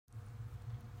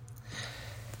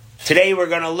Today we're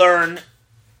going to learn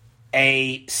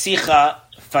a Sicha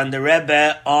from the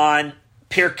Rebbe on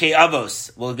Pirkei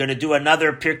Avos. We're going to do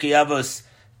another Pirkei Avos,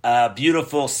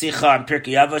 beautiful Sicha on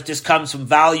Pirkei Avos. This comes from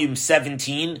volume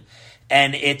 17,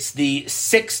 and it's the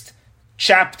 6th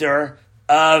chapter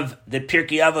of the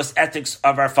Pirkei Avos, Ethics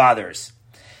of Our Fathers.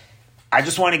 I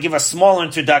just want to give a small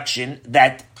introduction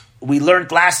that we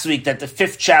learned last week that the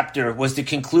 5th chapter was the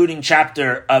concluding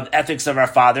chapter of Ethics of Our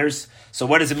Fathers. So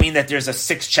what does it mean that there's a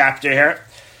 6th chapter here?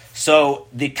 So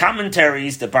the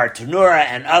commentaries, the Bartanura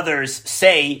and others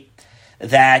say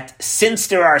that since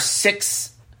there are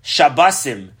 6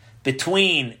 Shabbosim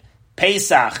between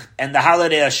Pesach and the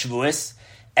holiday of Shavuos,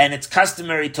 and it's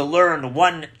customary to learn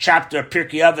one chapter of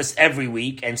Pirkei Avos every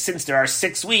week, and since there are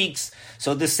 6 weeks,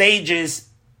 so the sages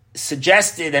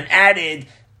suggested and added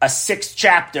a 6th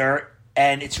chapter,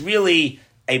 and it's really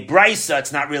a brisa,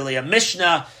 it's not really a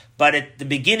mishnah, but at the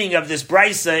beginning of this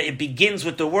brisa, it begins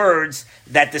with the words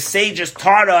that the sages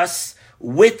taught us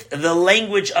with the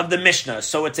language of the mishnah.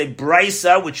 So it's a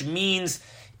brisa, which means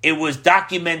it was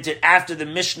documented after the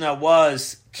mishnah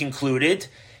was concluded,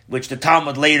 which the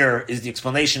Talmud later is the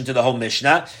explanation to the whole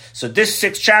mishnah. So this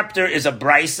 6th chapter is a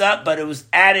brisa, but it was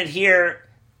added here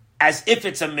as if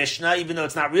it's a mishnah, even though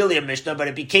it's not really a mishnah, but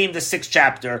it became the 6th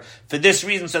chapter for this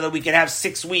reason, so that we could have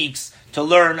 6 weeks to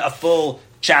learn a full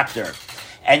chapter.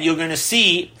 And you're going to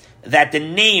see that the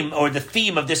name or the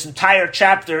theme of this entire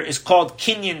chapter is called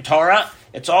Kinyan Torah.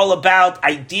 It's all about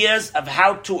ideas of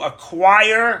how to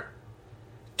acquire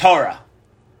Torah.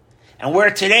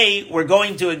 And today we're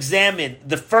going to examine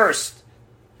the first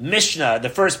Mishnah, the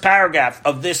first paragraph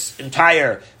of this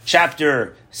entire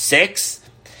chapter 6.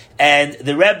 And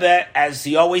the Rebbe, as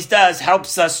he always does,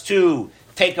 helps us to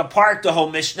take apart the whole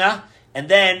Mishnah and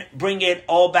then bring it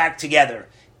all back together.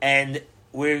 And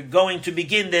we're going to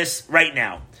begin this right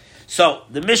now. So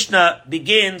the Mishnah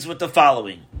begins with the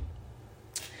following.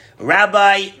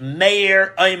 Rabbi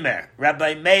Meir Omer.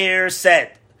 Rabbi Meir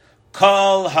said,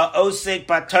 Kol ha'osek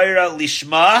b'Torah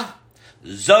lishma,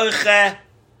 zoche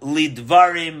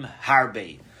lidvarim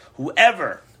harbe.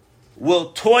 Whoever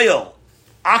will toil,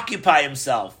 occupy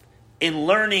himself in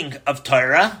learning of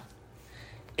Torah,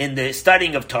 in the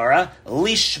studying of Torah,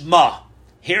 lishma.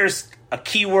 Here's a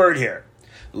key word here.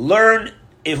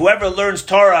 Whoever learns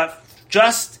Torah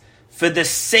just for the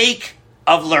sake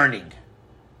of learning.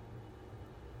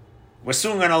 We're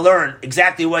soon going to learn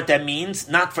exactly what that means,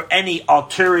 not for any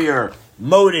ulterior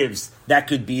motives that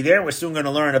could be there. We're soon going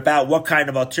to learn about what kind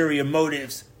of ulterior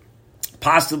motives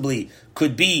possibly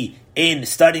could be in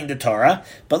studying the Torah.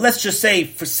 But let's just say,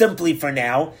 for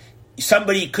now,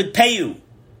 somebody could pay you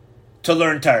to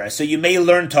learn Torah. So you may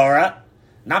learn Torah,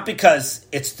 not because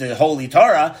it's the Holy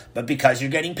Torah, but because you're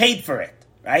getting paid for it,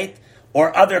 right?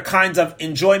 Or other kinds of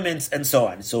enjoyments and so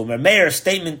on. So Meir's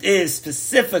statement is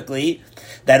specifically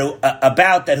that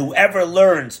about that whoever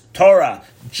learns Torah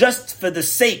just for the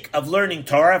sake of learning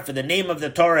Torah, for the name of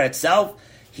the Torah itself,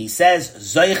 he says,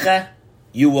 Zoiche,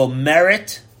 you will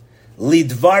merit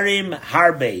lidvarim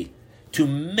harbe, to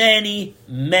many,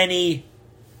 many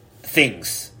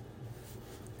things,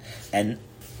 and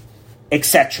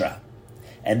etc.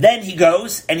 And then he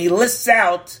goes and he lists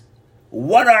out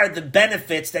what are the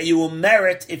benefits that you will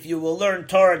merit if you will learn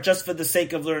Torah just for the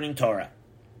sake of learning Torah.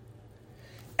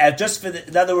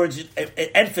 In other words,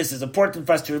 emphasis, important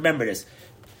for us to remember this.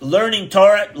 Learning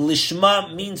Torah,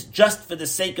 lishma, means just for the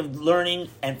sake of learning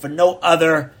and for no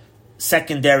other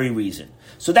secondary reason.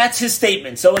 So that's his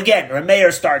statement. So again,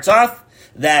 Rameir starts off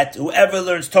that whoever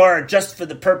learns Torah just for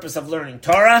the purpose of learning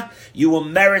Torah, you will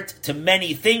merit to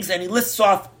many things, and he lists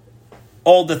off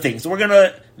all the things. So we're going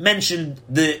to mention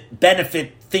the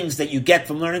benefit things that you get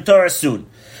from learning Torah soon.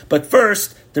 But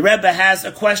first, the Rebbe has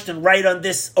a question right on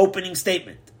this opening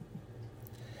statement.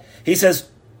 He says,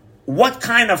 what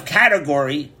kind of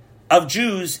category of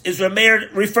Jews is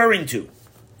Rameir referring to?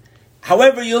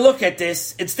 However you look at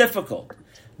this, it's difficult.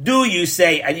 Do you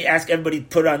say, and you ask everybody to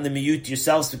put on the mute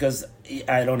yourselves because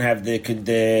I don't have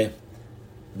the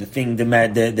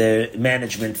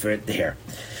management for it here.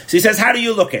 So he says, how do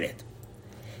you look at it?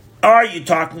 Are you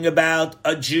talking about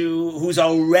a Jew who's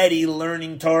already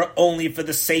learning Torah only for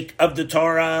the sake of the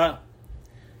Torah?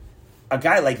 A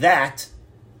guy like that,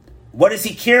 what does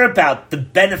he care about? The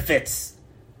benefits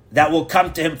that will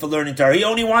come to him for learning Torah. He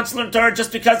only wants to learn Torah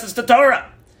just because it's the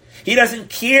Torah. He doesn't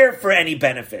care for any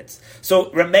benefits. So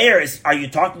Rameir, are you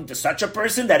talking to such a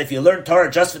person that if you learn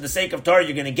Torah just for the sake of Torah,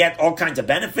 you're going to get all kinds of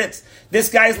benefits? This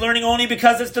guy's learning only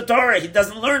because it's the Torah. He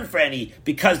doesn't learn for any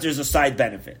because there's a side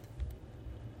benefit.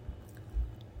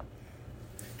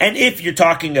 And if you're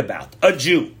talking about a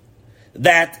Jew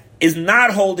that is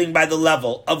not holding by the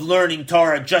level of learning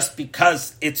Torah just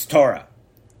because it's Torah.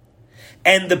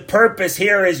 And the purpose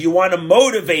here is you want to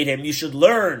motivate him. You should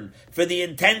learn for the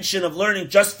intention of learning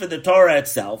just for the Torah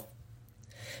itself.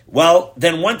 Well,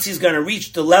 then once he's going to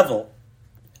reach the level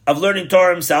of learning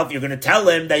Torah himself, you're going to tell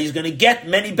him that he's going to get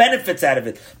many benefits out of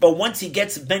it. But once he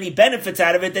gets many benefits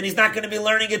out of it, then he's not going to be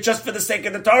learning it just for the sake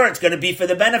of the Torah. It's going to be for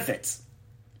the benefits.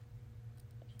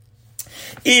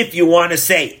 If you want to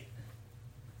say,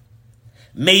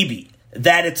 maybe,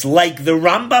 that it's like the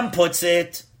Rambam puts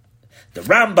it, the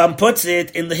Rambam puts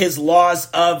it in his laws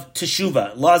of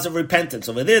teshuvah, laws of repentance.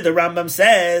 Over there, the Rambam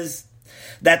says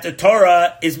that the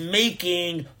Torah is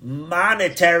making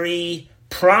monetary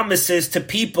promises to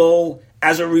people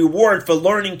as a reward for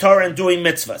learning Torah and doing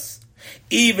mitzvahs.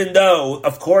 Even though,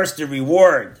 of course, the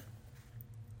reward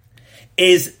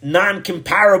is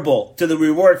non-comparable to the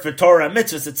reward for Torah and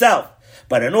mitzvahs itself.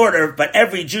 But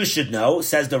every Jew should know,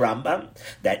 says the Rambam,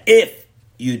 that if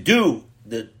you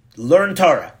learn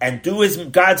Torah and do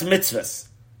God's mitzvahs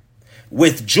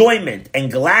with enjoyment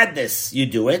and gladness, you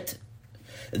do it,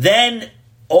 then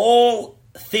all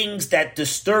things that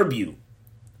disturb you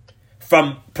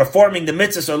from performing the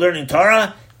mitzvahs or learning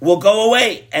Torah will go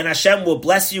away, and Hashem will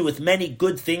bless you with many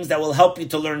good things that will help you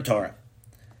to learn Torah.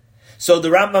 So the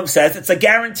Rambam says it's a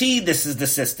guarantee this is the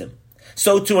system.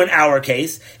 So too in our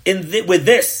case, with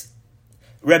this,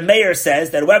 Reb Meir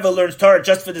says that whoever learns Torah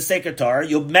just for the sake of Torah,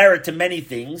 you'll merit to many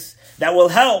things that will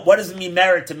help. What does it mean,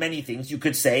 merit to many things? You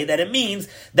could say that it means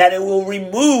that it will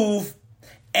remove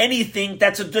anything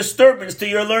that's a disturbance to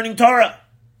your learning Torah.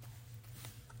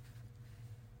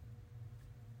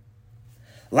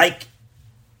 Like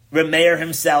Reb Meir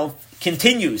himself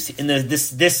continues in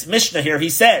this Mishnah here, he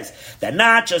says that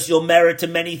not just you'll merit to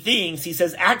many things, he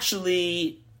says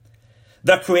actually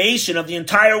the creation of the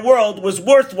entire world was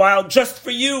worthwhile just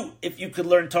for you if you could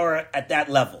learn Torah at that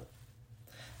level.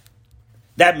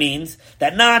 That means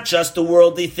that not just the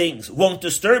worldly things won't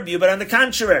disturb you, but on the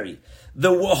contrary,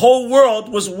 the whole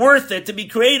world was worth it to be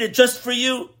created just for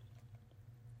you.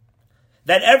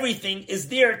 That everything is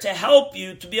there to help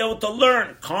you to be able to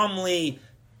learn calmly,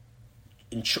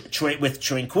 with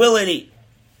tranquility.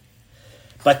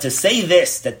 But to say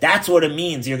that's what it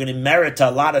means, you're going to merit a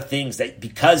lot of things, that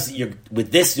because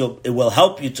with this, it will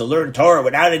help you to learn Torah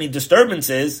without any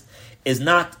disturbances, is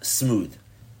not smooth.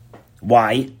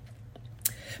 Why?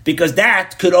 Because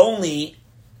that could only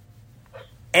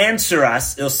answer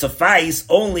us, it'll suffice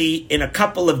only in a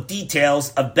couple of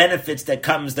details of benefits that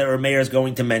Rameir is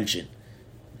going to mention.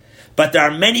 But there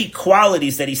are many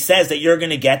qualities that he says that you're going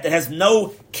to get that has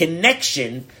no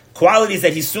connection, qualities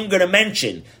that he's soon going to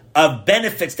mention, of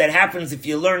benefits that happens if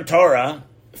you learn Torah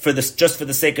just for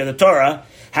the sake of the Torah,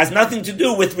 has nothing to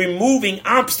do with removing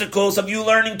obstacles of you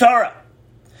learning Torah.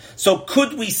 So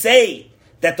could we say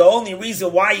that the only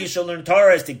reason why you should learn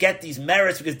Torah is to get these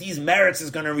merits, because these merits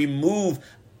is going to remove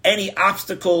any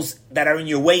obstacles that are in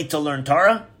your way to learn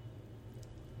Torah?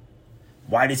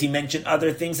 Why does he mention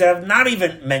other things that have not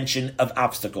even mention of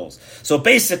obstacles? So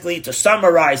basically, to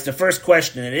summarize the first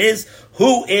question, it is,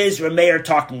 who is Rameir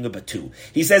talking about to?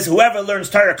 He says, whoever learns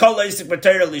Torah, kol ha'isek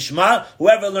b'Torah lishma,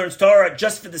 whoever learns Torah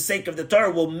just for the sake of the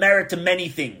Torah will merit to many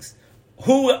things.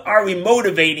 Who are we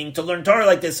motivating to learn Torah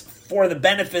like this for the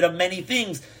benefit of many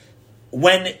things?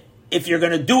 When, if you're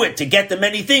going to do it to get the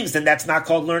many things, then that's not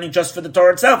called learning just for the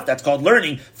Torah itself. That's called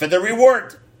learning for the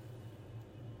reward.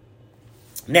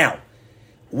 Now,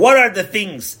 what are the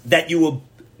things that you will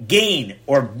gain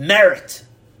or merit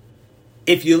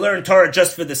if you learn Torah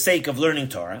just for the sake of learning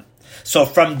Torah? So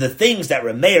from the things that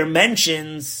Rameir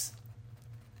mentions,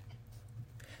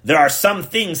 there are some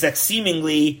things that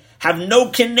seemingly have no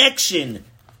connection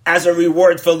as a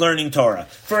reward for learning Torah.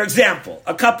 For example,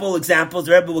 a couple examples,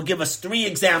 the Rebbe will give us 3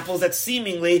 examples that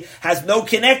seemingly has no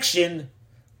connection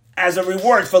as a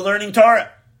reward for learning Torah.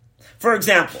 For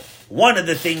example, one of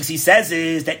the things he says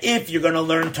is that if you're going to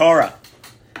learn Torah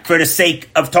for the sake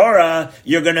of Torah,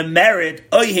 you're going to merit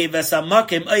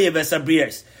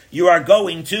you are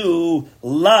going to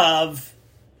love,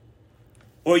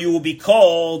 or you will be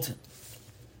called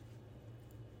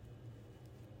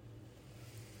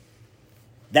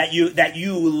that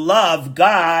you love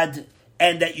God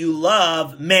and that you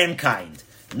love mankind.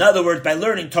 In other words, by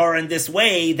learning Torah in this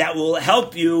way, that will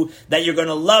help you, that you're going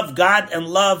to love God and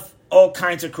love all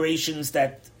kinds of creations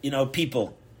that,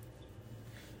 people.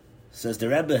 Says the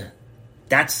Rebbe,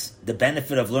 that's the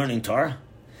benefit of learning Torah.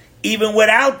 Even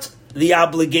without the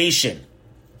obligation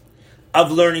of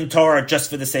learning Torah just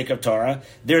for the sake of Torah,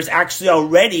 there's actually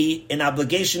already an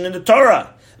obligation in the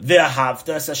Torah.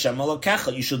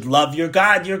 You should love your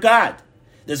God, your God.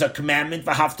 There's a commandment,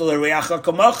 v'ahavta l'reacha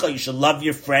kamocha. You should love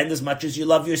your friend as much as you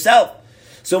love yourself.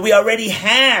 So we already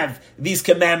have these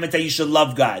commandments that you should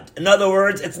love God. In other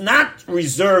words, it's not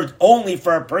reserved only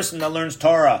for a person that learns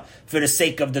Torah for the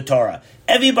sake of the Torah.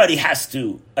 Everybody has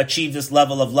to achieve this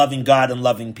level of loving God and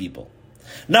loving people.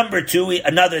 Number two,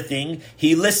 another thing,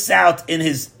 he lists out in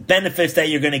his benefits that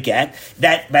you're going to get,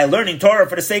 that by learning Torah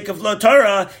for the sake of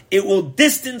Torah, it will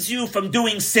distance you from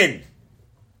doing sin.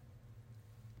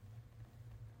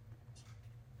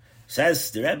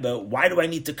 Says the Rebbe, why do I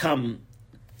need to come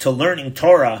to learning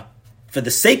Torah for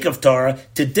the sake of Torah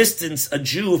to distance a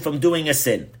Jew from doing a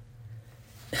sin?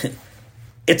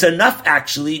 It's enough,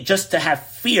 actually, just to have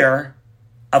fear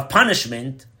of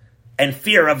punishment and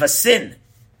fear of a sin.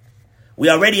 We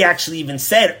already actually even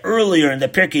said earlier in the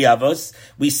Pirkei Avos,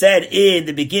 we said in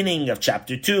the beginning of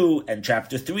chapter 2 and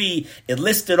chapter 3, it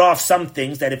listed off some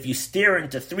things that if you steer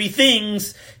into 3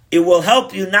 things, it will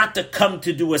help you not to come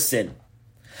to do a sin.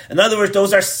 In other words,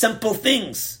 those are simple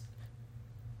things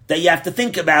that you have to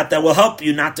think about that will help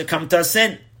you not to come to a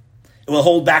sin. It will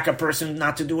hold back a person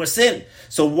not to do a sin.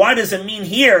 So what does it mean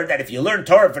here that if you learn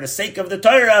Torah for the sake of the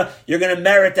Torah, you're going to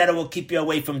merit that it will keep you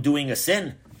away from doing a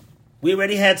sin? We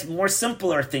already had more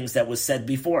simpler things that was said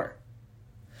before.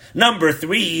 Number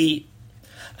 3,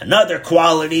 another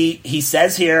quality, he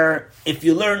says here, if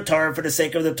you learn Torah for the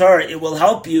sake of the Torah, it will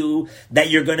help you that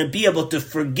you're going to be able to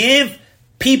forgive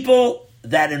people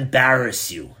that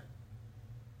embarrass you.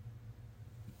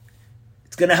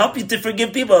 It's going to help you to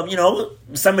forgive people. You know,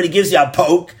 somebody gives you a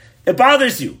poke, it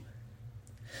bothers you.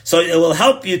 So it will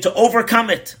help you to overcome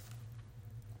it.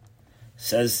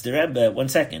 Says the Rebbe, one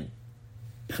second.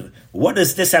 What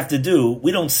does this have to do?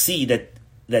 We don't see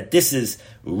that this is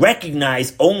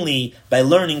recognized only by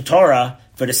learning Torah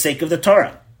for the sake of the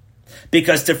Torah.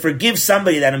 Because to forgive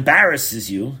somebody that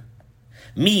embarrasses you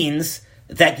means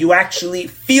that you actually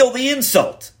feel the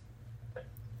insult.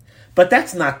 But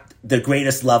that's not the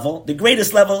greatest level. The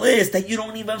greatest level is that you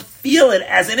don't even feel it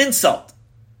as an insult.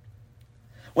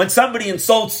 When somebody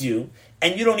insults you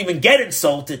and you don't even get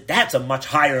insulted, that's a much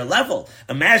higher level.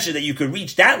 Imagine that you could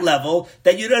reach that level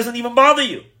that it doesn't even bother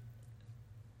you.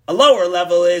 A lower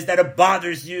level is that it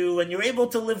bothers you and you're able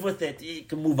to live with it. You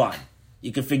can move on.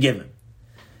 You can forgive him.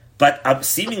 But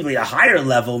seemingly a higher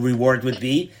level reward would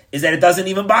be is that it doesn't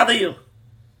even bother you.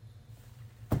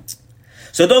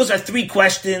 So those are 3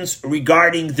 questions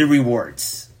regarding the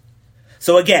rewards.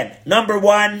 So again, number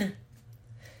 1,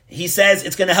 he says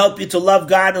it's going to help you to love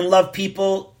God and love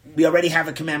people. We already have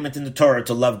a commandment in the Torah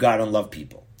to love God and love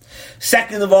people.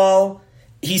 Second of all,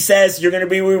 he says you're going to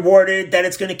be rewarded, that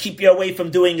it's going to keep you away from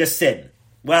doing a sin.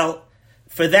 Well,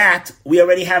 for that, we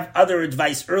already have other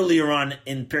advice earlier on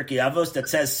in Pirkei Avos that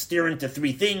says steer into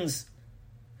 3 things.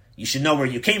 You should know where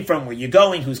you came from, where you're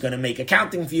going, who's going to make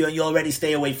accounting for you, and you already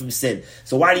stay away from sin.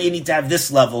 So why do you need to have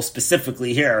this level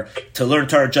specifically here to learn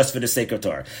Torah just for the sake of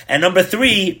Torah? And number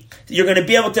 3, you're going to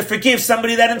be able to forgive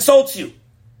somebody that insults you.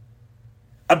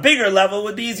 A bigger level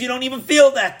would be is you don't even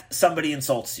feel that somebody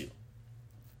insults you.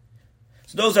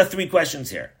 So those are 3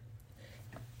 questions here.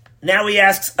 Now he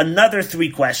asks another 3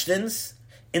 questions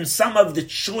in some of the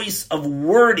choice of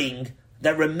wording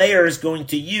that Rameir is going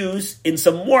to use in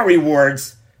some more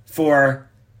rewards for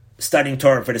studying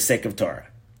Torah for the sake of Torah.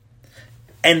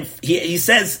 And he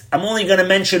says, I'm only going to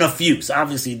mention a few. So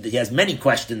obviously he has many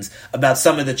questions about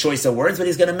some of the choice of words, but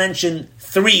he's going to mention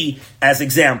 3 as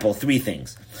example, 3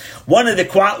 things. One of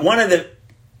the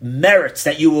merits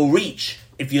that you will reach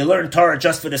if you learn Torah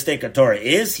just for the sake of Torah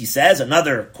is, he says,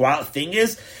 another thing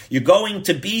is, you're going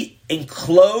to be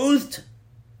enclosed,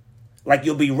 like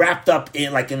you'll be wrapped up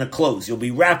in, like in a clothes. You'll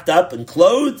be wrapped up and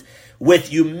clothed with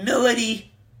humility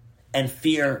and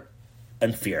fear.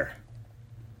 Rebbe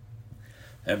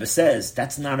says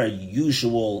that's not a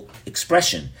usual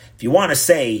expression. If you want to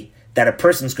say that a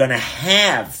person's going to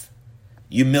have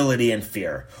humility and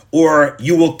fear, or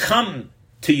you will come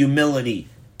to humility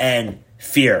and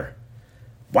fear,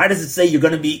 why does it say you're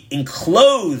going to be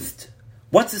enclosed?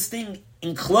 What's this thing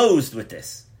enclosed with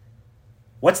this?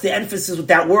 What's the emphasis with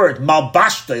that word?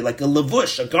 Malbashtoi, like a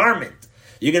levush, a garment.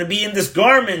 You're going to be in this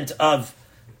garment of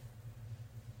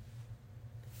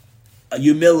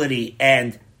humility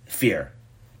and fear.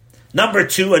 Number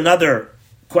 2, another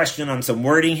question on some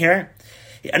wording here.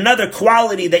 Another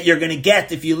quality that you're going to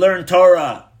get if you learn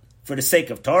Torah for the sake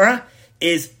of Torah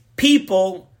is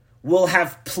people will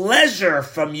have pleasure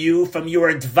from you, from your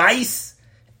advice,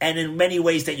 and in many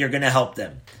ways that you're going to help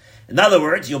them. In other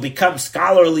words, you'll become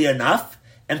scholarly enough,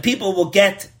 and people will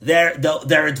get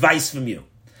their advice from you.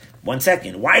 One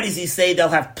second. Why does he say they'll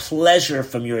have pleasure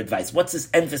from your advice? What's this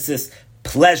emphasis,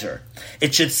 pleasure.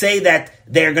 It should say that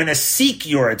they're going to seek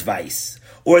your advice,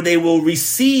 or they will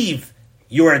receive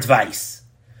your advice.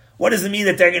 What does it mean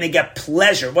that they're going to get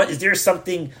pleasure? What is there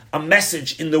something, a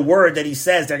message in the word that he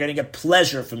says they're going to get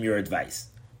pleasure from your advice?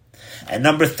 And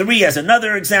number 3, as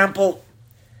another example,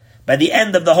 by the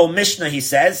end of the whole Mishnah, he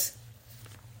says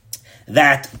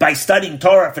that by studying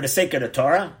Torah for the sake of the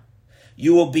Torah,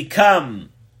 you will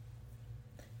become,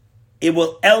 it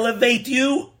will elevate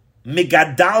you,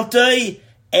 migadaltoi,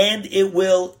 and it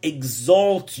will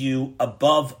exalt you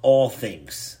above all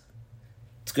things.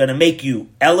 It's going to make you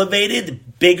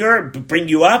elevated, bigger, bring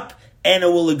you up, and it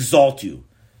will exalt you.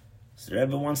 So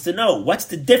everyone wants to know, what's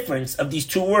the difference of these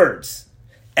two words?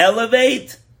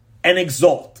 Elevate and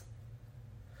exalt.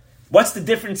 What's the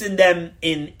difference in them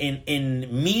in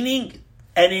meaning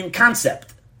and in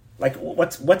concept? Like,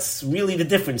 what's really the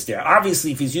difference there?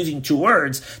 Obviously, if he's using two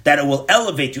words, that it will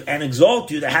elevate you and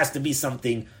exalt you, there has to be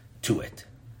something to it.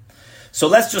 So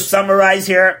let's just summarize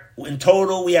here. In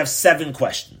total, we have 7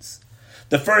 questions.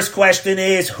 The first question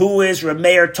is, who is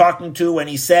Rameir talking to when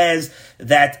he says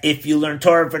that if you learn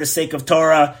Torah for the sake of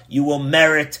Torah, you will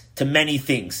merit to many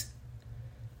things?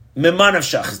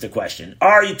 Mimanavshach is the question.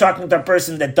 Are you talking to a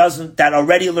person that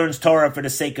already learns Torah for the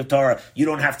sake of Torah? You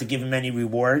don't have to give him any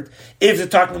reward. If you're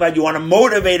talking about you want to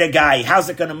motivate a guy, how's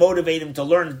it going to motivate him to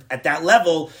learn at that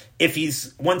level if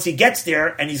once he gets there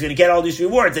and he's going to get all these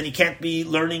rewards and he can't be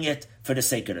learning it for the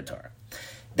sake of the Torah?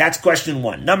 That's question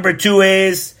 1. Number 2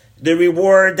 is the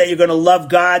reward that you're going to love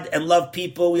God and love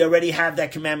people. We already have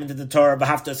that commandment in the Torah.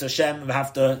 V'ahavta Hashem,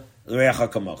 v'ahavta l'reacha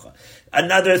kamocha.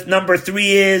 Another number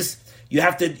 3 is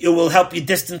it will help you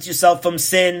distance yourself from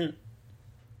sin.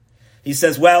 He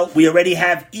says, well, we already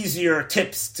have easier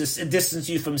tips to distance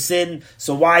you from sin,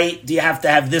 so why do you have to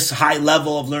have this high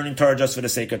level of learning Torah just for the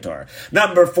sake of Torah?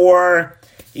 Number 4,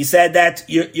 he said that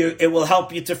it will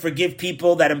help you to forgive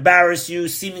people that embarrass you.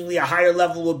 Seemingly a higher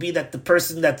level will be that the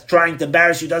person that's trying to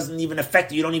embarrass you doesn't even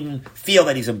affect you. You don't even feel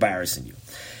that he's embarrassing you.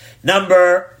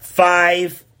 Number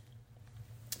 5,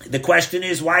 the question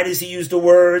is, why does he use the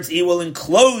words, he will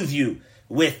enclose you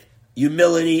with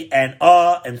humility and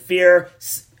awe and fear?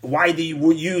 Why the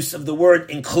use of the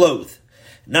word enclose?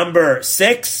 Number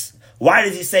 6, why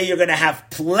does he say you're going to have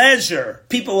pleasure?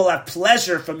 People will have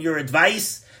pleasure from your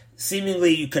advice.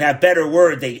 Seemingly you could have better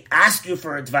word. They ask you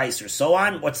for advice or so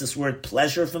on. What's this word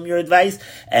pleasure from your advice?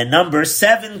 And number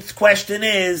 7th question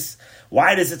is,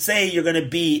 why does it say you're going to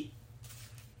be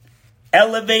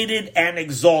elevated and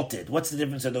exalted? What's the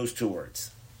difference of those two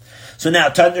words? So now,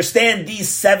 to understand these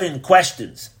 7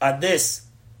 questions on this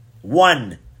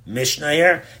one Mishnah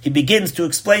here, he begins to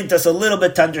explain to us a little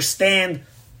bit to understand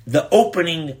the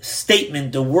opening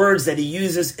statement, the words that he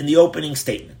uses in the opening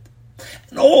statement.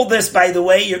 And all this, by the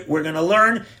way, we're going to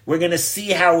learn, we're going to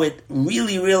see how it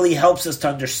really, really helps us to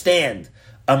understand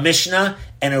a Mishnah,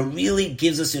 and it really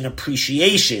gives us an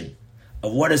appreciation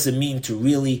of what does it mean to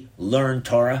really learn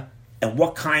Torah, and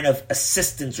what kind of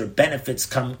assistance or benefits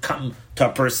come to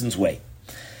a person's way.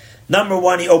 Number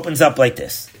 1, he opens up like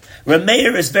this.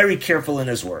 Rameir is very careful in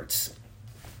his words.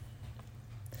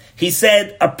 He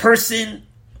said, a person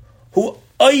who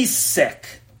oisek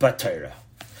b'Torah.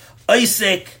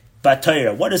 Oisek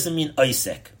b'Torah. What does it mean,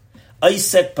 oisek?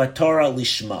 Oisek b'Torah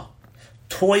lishma.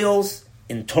 Toils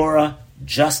in Torah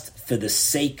just for the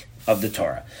sake of the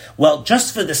Torah. Well,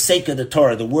 just for the sake of the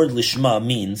Torah, the word lishma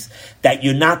means that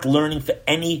you're not learning for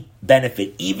any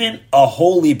benefit, even a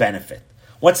holy benefit.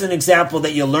 What's an example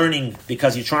that you're learning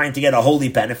because you're trying to get a holy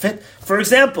benefit? For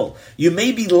example, you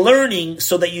may be learning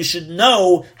so that you should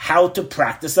know how to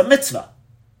practice a mitzvah.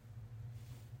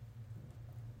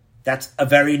 That's a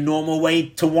very normal way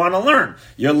to want to learn.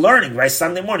 You're learning, right?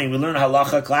 Sunday morning, we learn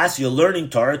halacha class. You're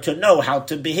learning Torah to know how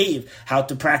to behave, how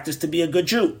to practice to be a good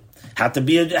Jew. How to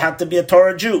be a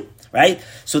Torah Jew, right?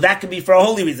 So that could be for a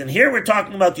holy reason. Here we're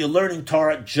talking about you're learning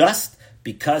Torah just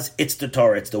because it's the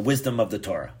Torah, it's the wisdom of the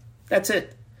Torah. That's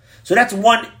it. So that's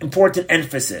one important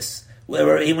emphasis.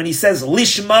 When he says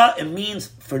lishma, it means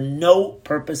for no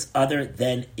purpose other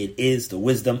than it is the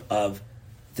wisdom of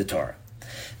the Torah.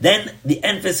 Then the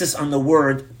emphasis on the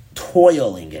word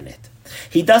toiling in it.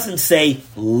 He doesn't say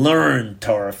learn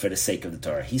Torah for the sake of the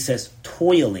Torah. He says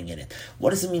toiling in it. What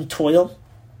does it mean, toil?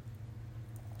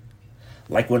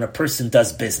 Like when a person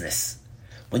does business.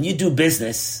 When you do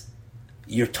business,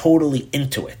 you're totally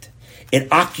into it.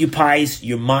 It occupies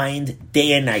your mind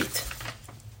day and night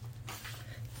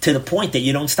to the point that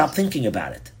you don't stop thinking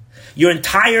about it. Your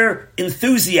entire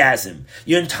enthusiasm,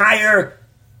 your entire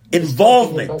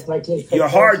involvement, your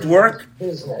hard work.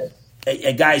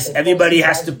 Guys, everybody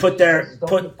has to put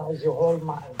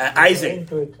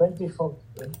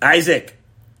Isaac.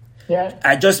 Yeah.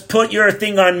 I just put your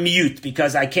thing on mute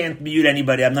because I can't mute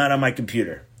anybody. I'm not on my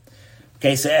computer.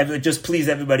 Okay, so just please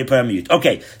everybody put on mute.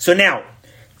 Okay, so now,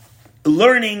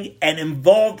 learning and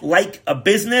involved like a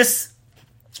business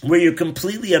where you're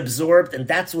completely absorbed, and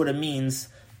that's what it means,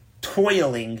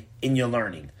 toiling in your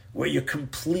learning, where you're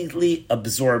completely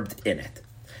absorbed in it.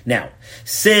 Now,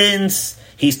 since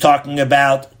he's talking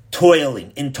about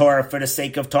toiling in Torah for the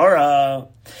sake of Torah,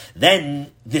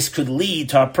 then this could lead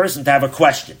to a person to have a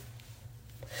question.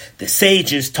 The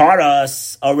sages taught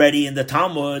us already in the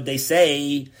Talmud, they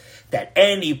say that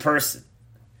any person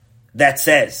that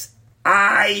says,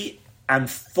 I am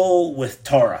full with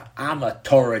Torah, I'm a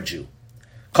Torah Jew.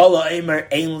 Kol ha'omer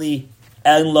ein li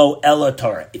en lo ela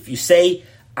Torah. If you say,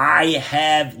 I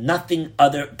have nothing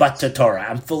other but the Torah,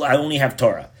 I'm full, I only have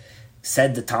Torah.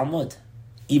 Said the Talmud,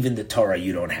 even the Torah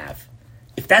you don't have.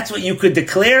 If that's what you could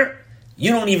declare,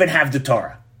 you don't even have the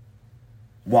Torah.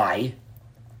 Why?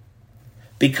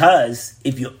 Because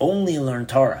if you only learn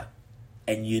Torah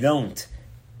and you don't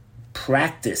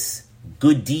practice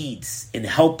good deeds in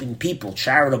helping people,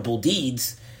 charitable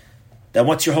deeds, then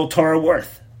what's your whole Torah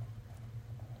worth?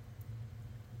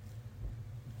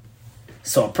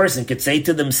 So a person could say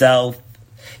to themselves,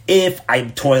 if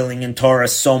I'm toiling in Torah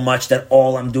so much that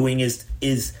all I'm doing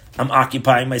is I'm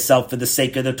occupying myself for the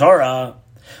sake of the Torah,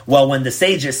 well, when the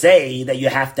sages say that you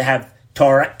have to have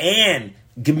Torah and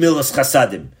Gemilas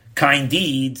Chasadim, kind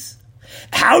deeds,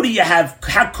 how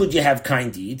could you have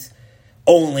kind deeds?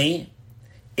 Only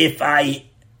if I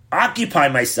occupy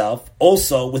myself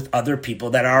also with other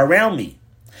people that are around me.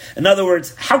 In other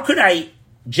words, how could I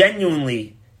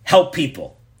genuinely help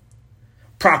people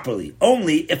properly?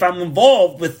 Only if I'm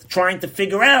involved with trying to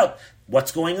figure out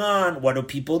what's going on, what do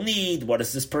people need, what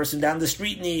does this person down the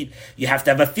street need. You have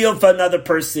to have a feel for another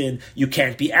person. You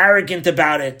can't be arrogant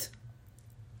about it.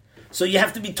 So you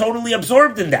have to be totally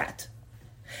absorbed in that.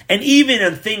 And even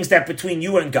in things that between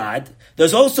you and God,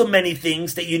 there's also many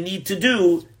things that you need to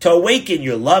do to awaken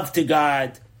your love to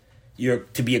God,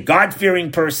 to be a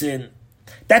God-fearing person.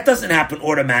 That doesn't happen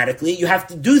automatically. You have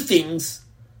to do things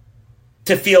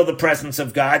to feel the presence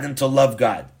of God and to love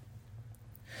God.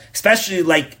 Especially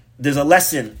like there's a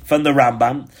lesson from the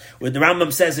Rambam, where the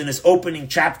Rambam says in his opening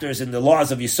chapters in the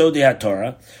laws of Yesodei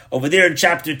HaTorah, over there in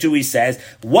chapter 2 he says,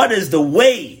 what is the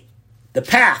way, the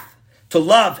path to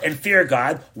love and fear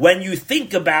God when you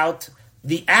think about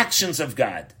the actions of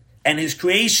God and His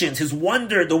creations, His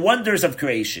wonder, the wonders of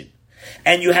creation,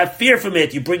 and you have fear from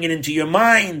it, you bring it into your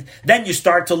mind, then you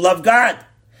start to love God.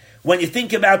 When you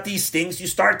think about these things, you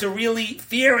start to really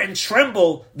fear and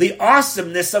tremble the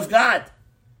awesomeness of God.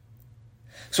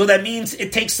 So that means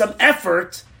it takes some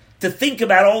effort to think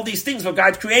about all these things what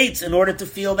God creates in order to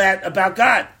feel that about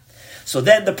God. So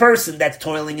then the person that's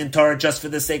toiling in Torah just for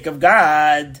the sake of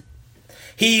God,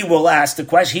 he will ask the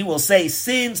question, he will say,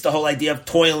 since the whole idea of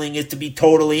toiling is to be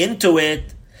totally into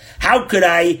it, how could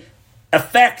I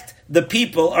affect the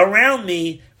people around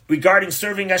me regarding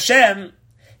serving Hashem?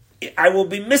 I will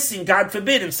be missing, God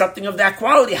forbid, in something of that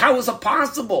quality. How is it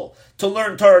possible to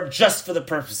learn Torah just for the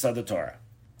purpose of the Torah?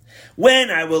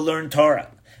 When I will learn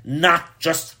Torah, not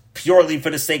just purely for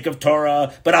the sake of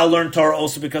Torah, but I'll learn Torah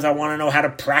also because I want to know how to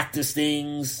practice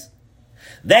things,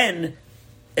 then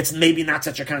it's maybe not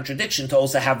such a contradiction to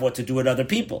also have what to do with other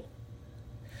people.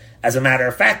 As a matter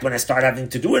of fact, when I start having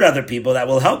to do with other people, that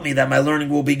will help me, that my learning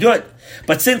will be good.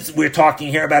 But since we're talking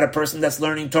here about a person that's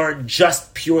learning Torah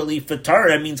just purely for Torah,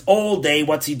 that means all day,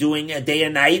 what's he doing, day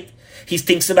and night? He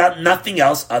thinks about nothing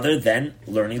else other than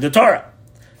learning the Torah.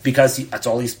 Because that's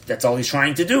all he's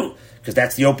trying to do. Because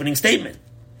that's the opening statement.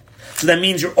 So that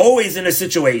means you're always in a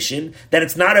situation that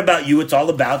it's not about you, it's all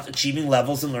about achieving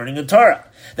levels and learning the Torah.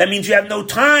 That means you have no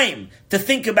time to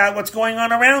think about what's going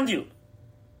on around you.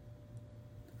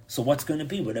 So what's going to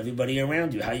be with everybody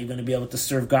around you? How are you going to be able to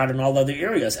serve God in all other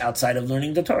areas outside of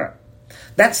learning the Torah?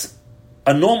 That's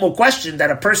a normal question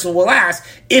that a person will ask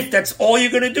if that's all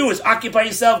you're going to do is occupy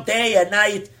yourself day and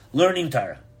night learning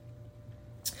Torah.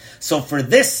 So for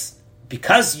this,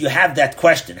 because you have that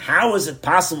question, how is it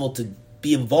possible to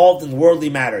be involved in worldly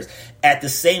matters at the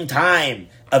same time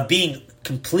of being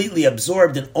completely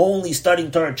absorbed in only studying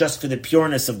Torah just for the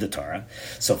pureness of the Torah?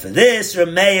 So for this,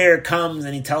 Rameir comes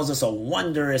and he tells us a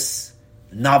wondrous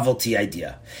novelty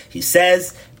idea. He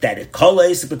says that it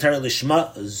koles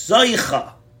lishma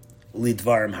zoicha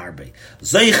lidvarim harbe.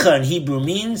 Zoicha in Hebrew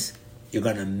means you're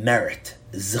going to merit,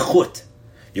 zechut.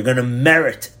 You're going to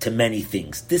merit to many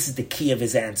things. This is the key of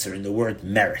his answer in the word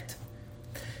merit.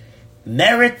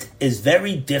 Merit is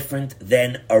very different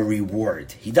than a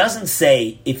reward. He doesn't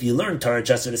say, if you learn Torah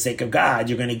just for the sake of God,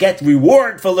 you're going to get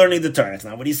reward for learning the Torah. That's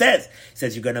not what he says. He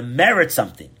says you're going to merit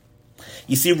something.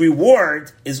 You see,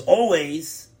 reward is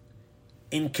always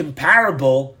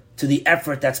incomparable to the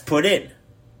effort that's put in.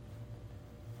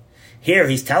 Here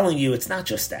he's telling you it's not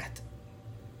just that.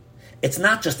 It's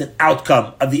not just an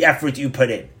outcome of the effort you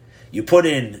put in. You put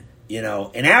in,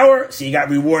 an hour, so you got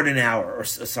reward an hour or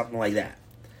something like that.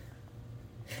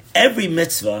 Every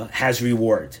mitzvah has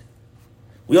reward.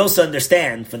 We also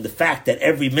understand from the fact that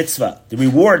every mitzvah, the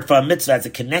reward for a mitzvah has a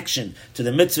connection to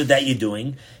the mitzvah that you're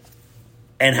doing,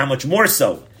 and how much more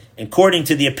so, according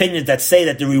to the opinions that say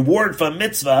that the reward for a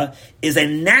mitzvah is a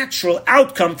natural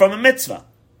outcome from a mitzvah.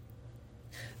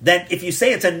 Then if you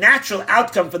say it's a natural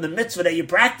outcome from the mitzvah that you're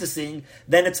practicing,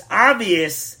 then it's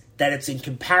obvious that it's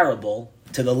incomparable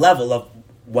to the level of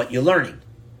what you're learning.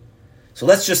 So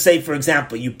let's just say, for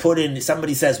example, you put in,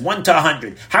 somebody says 1 to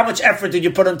 100. How much effort did you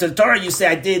put into the Torah? You say,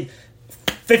 I did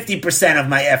 50% of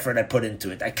my effort I put into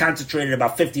it. I concentrated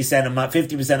about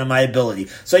 50% of my ability.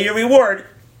 So your reward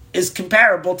is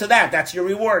comparable to that. That's your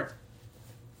reward.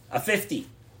 A 50.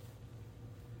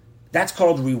 That's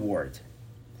called reward.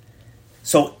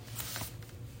 So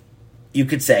you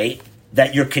could say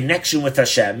that your connection with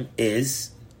Hashem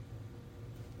is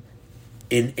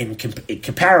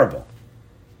incomparable.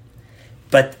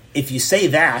 But if you say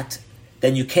that,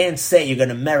 then you can't say you're going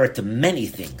to merit many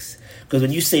things. Because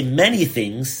when you say many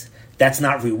things, that's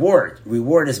not reward.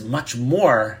 Reward is much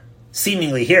more,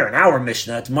 seemingly here in our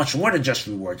Mishnah, it's much more than just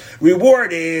reward.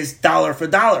 Reward is dollar for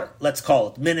dollar, let's call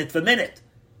it, minute for minute.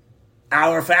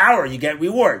 Hour for hour, you get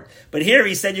reward. But here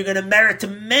he said you're going to merit to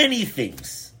many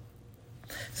things.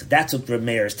 So that's what Reb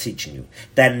Meir is teaching you.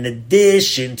 That in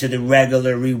addition to the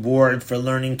regular reward for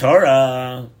learning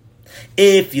Torah,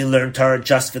 if you learn Torah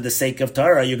just for the sake of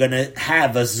Torah, you're going to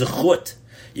have a zechut.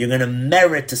 You're going to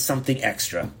merit to something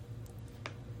extra.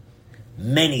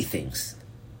 Many things.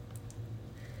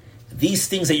 These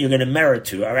things that you're going to merit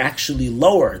to are actually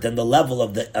lower than the level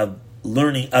of the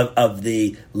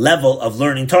level of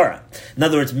learning Torah. In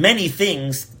other words, many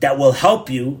things that will help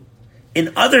you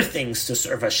in other things to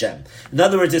serve Hashem. In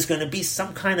other words, there's going to be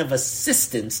some kind of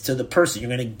assistance to the person. You're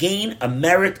going to gain a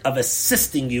merit of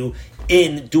assisting you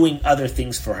in doing other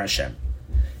things for Hashem.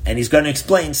 And he's going to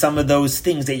explain some of those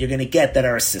things that you're going to get that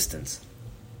are assistance.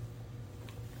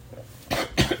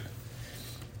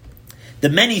 The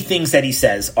many things that he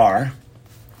says are,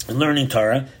 in learning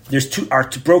Torah, are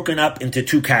broken up into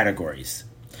two categories.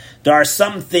 There are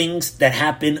some things that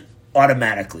happen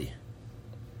automatically.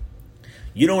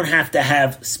 You don't have to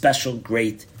have special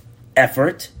great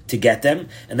effort to get them.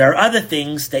 And there are other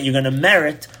things that you're going to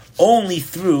merit only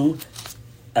through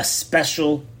a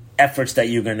special efforts that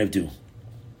you're going to do.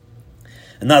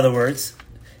 In other words,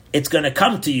 it's going to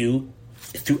come to you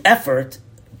through effort,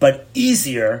 but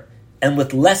easier and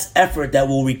with less effort that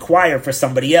will require for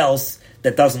somebody else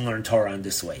that doesn't learn Torah in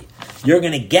this way. You're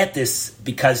going to get this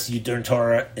because you learn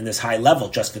Torah in this high level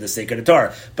just for the sake of the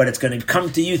Torah. But it's going to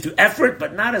come to you through effort,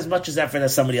 but not as much as effort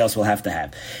as somebody else will have to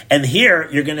have. And here,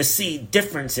 you're going to see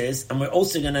differences, and we're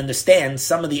also going to understand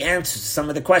some of the answers to some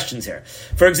of the questions here.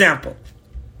 For example,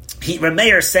 Reb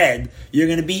Meir said, you're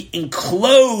going to be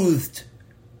enclosed.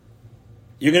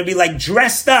 You're going to be like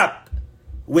dressed up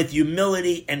with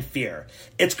humility and fear.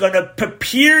 It's going to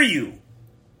prepare you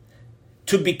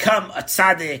to become a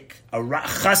tzaddik, a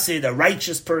chassid, a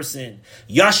righteous person,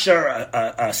 yashar,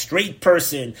 a straight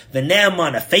person,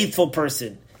 v'ne'eman, a faithful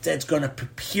person. It's going to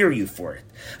prepare you for it.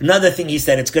 Another thing he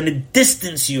said, it's going to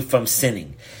distance you from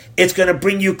sinning. It's going to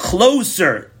bring you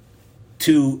closer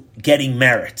to getting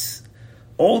merits.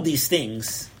 All these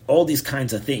things, all these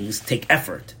kinds of things take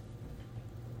effort.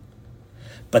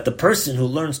 But the person who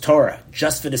learns Torah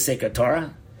just for the sake of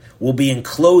Torah will be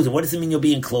enclosed. And what does it mean you'll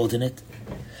be enclosed in it?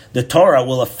 The Torah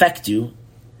will affect you,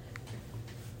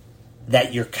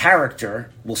 that your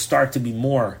character will start to be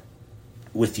more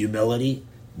with humility,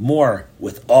 more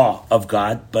with awe of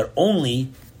God, but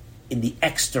only in the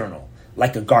external,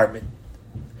 like a garment.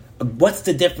 What's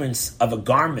the difference of a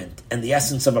garment and the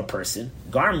essence of a person?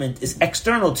 Garment is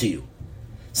external to you,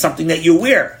 something that you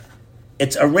wear.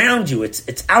 It's around you,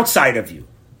 it's outside of you.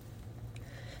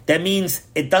 That means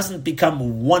it doesn't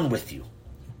become one with you.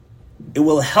 It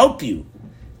will help you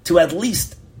to at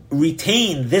least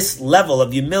retain this level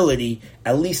of humility,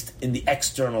 at least in the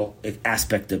external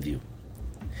aspect of you.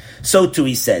 So too,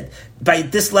 he said, by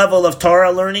this level of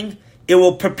Torah learning, it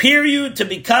will prepare you to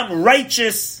become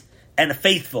righteous and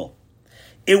faithful.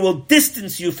 It will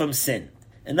distance you from sin.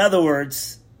 In other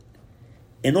words,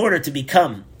 in order to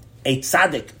become a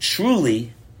tzaddik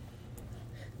truly,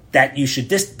 that you should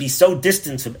be so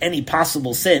distant from any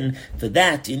possible sin. For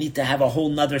that, you need to have a whole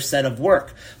nother set of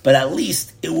work. But at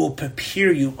least it will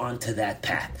prepare you onto that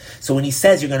path. So when he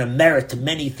says you're going to merit to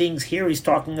many things, here he's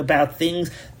talking about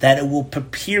things that it will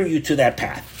prepare you to that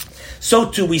path.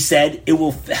 So too, we said, it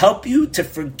will help you to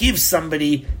forgive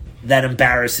somebody that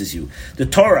embarrasses you. The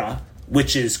Torah,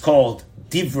 which is called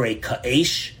Divrei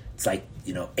Ka'esh, it's like,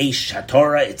 Eish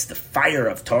HaTorah, it's the fire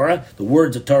of Torah. The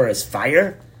words of Torah is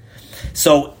fire.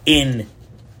 So in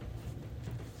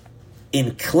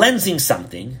cleansing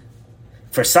something,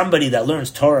 for somebody that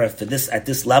learns Torah at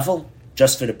this level,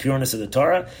 just for the pureness of the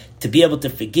Torah, to be able to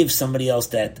forgive somebody else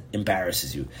that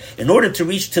embarrasses you. In order to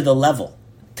reach to the level,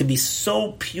 to be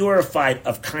so purified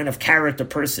of kind of character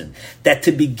person, that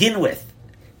to begin with,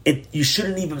 you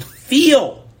shouldn't even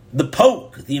feel the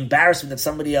poke, the embarrassment that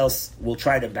somebody else will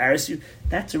try to embarrass you,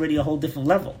 that's already a whole different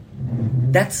level.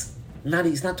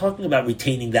 He's not talking about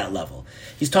retaining that level.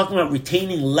 He's talking about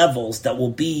retaining levels that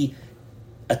will be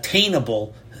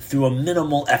attainable through a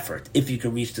minimal effort, if you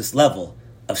can reach this level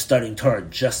of studying Torah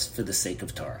just for the sake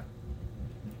of Torah.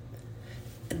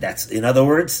 And that's, in other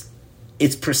words,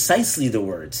 it's precisely the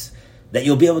words that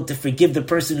you'll be able to forgive the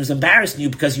person who's embarrassing you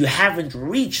because you haven't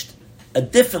reached a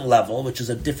different level, which is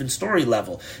a different story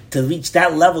level. To reach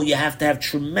that level, you have to have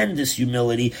tremendous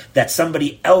humility that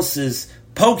somebody else's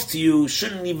pokes to you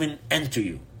shouldn't even enter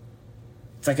you.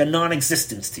 It's like a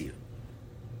non-existence to you.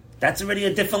 That's already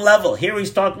a different level. Here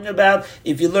he's talking about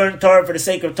if you learn Torah for the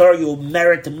sake of Torah, you'll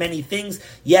merit to many things.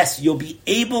 Yes, you'll be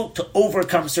able to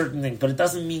overcome certain things, but it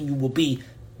doesn't mean you will be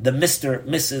the Mr.,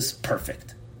 Mrs.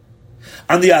 Perfect.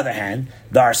 On the other hand,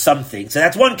 there are some things, and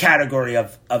that's one category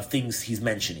of things he's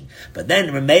mentioning. But then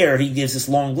Rameir, he gives this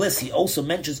long list. He also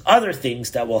mentions other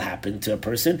things that will happen to a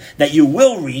person that you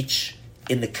will reach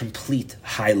in the complete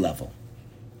high level.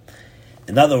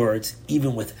 In other words,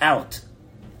 even without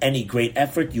any great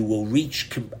effort, you will reach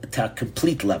to a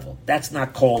complete level. That's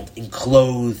not called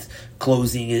enclosed.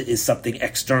 Closing is something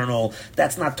external.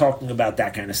 That's not talking about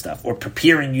that kind of stuff. Or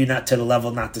preparing you not to the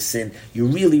level not to sin. You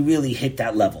really, really hit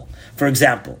that level. For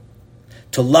example,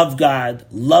 to love God,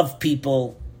 love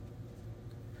people,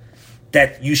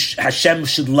 that Hashem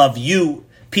should love you.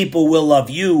 People will love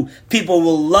you. People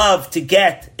will love to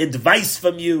get advice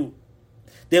from you.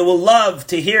 They will love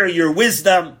to hear your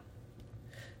wisdom.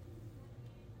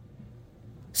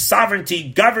 Sovereignty,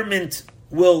 government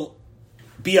will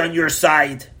be on your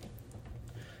side.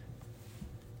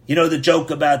 You know the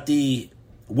joke about the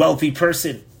wealthy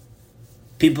person?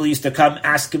 People used to come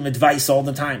ask him advice all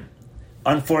the time.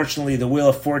 Unfortunately, the wheel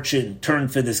of fortune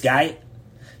turned for this guy,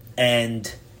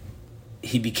 and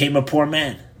he became a poor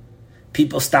man.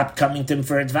 People stopped coming to him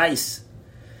for advice.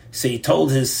 So he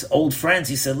told his old friends,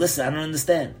 he said, listen, I don't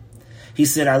understand. He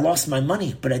said, I lost my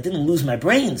money, but I didn't lose my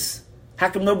brains. How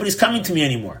come nobody's coming to me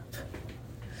anymore?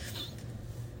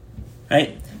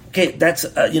 Right? Okay, that's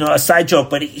a side joke.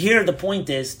 But here the point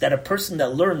is that a person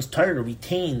that learns Torah,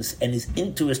 retains, and is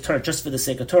into his Torah just for the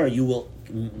sake of Torah, you will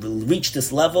reach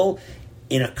this level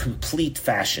in a complete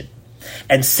fashion.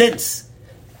 And since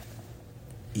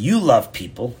you love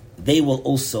people, they will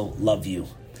also love you.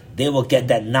 They will get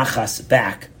that nachas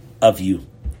back of you.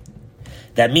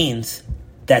 That means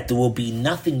that there will be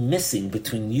nothing missing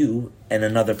between you and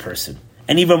another person.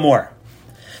 And even more,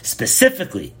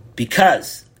 specifically,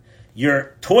 because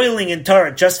you're toiling in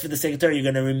Torah just for the sake of Torah,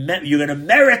 you're going to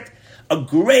merit a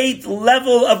great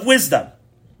level of wisdom,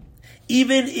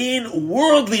 even in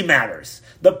worldly matters.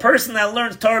 The person that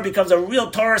learns Torah becomes a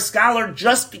real Torah scholar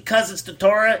just because it's the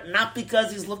Torah, not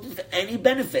because he's looking for any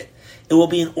benefit. It will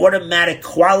be an automatic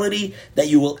quality that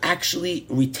you will actually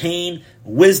retain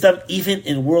wisdom even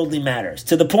in worldly matters,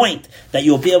 to the point that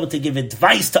you'll be able to give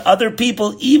advice to other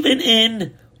people even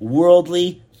in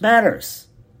worldly matters.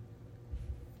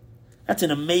 That's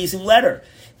an amazing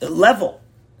level.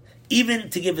 Even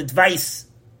to give advice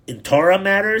in Torah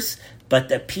matters, but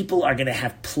that people are going to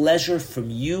have pleasure from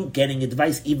you getting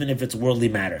advice, even if it's worldly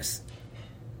matters.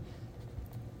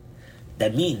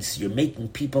 That means you're making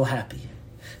people happy.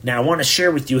 Now, I want to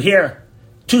share with you here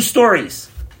 2 stories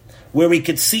where we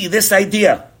could see this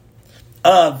idea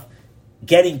of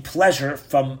getting pleasure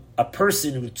from a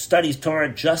person who studies Torah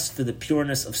just for the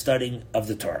pureness of studying of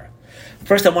the Torah.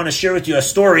 First, I want to share with you a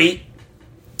story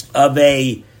of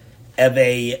a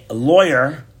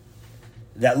lawyer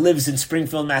that lives in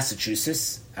Springfield,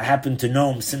 Massachusetts. I happen to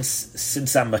know him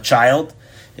since I'm a child.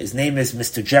 His name is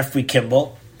Mr. Jeffrey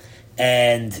Kimball,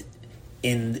 and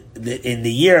in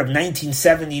the year of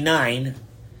 1979,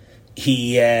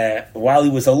 he while he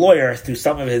was a lawyer, through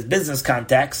some of his business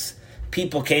contacts,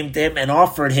 people came to him and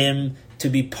offered him to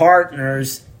be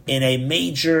partners in a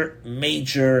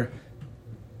major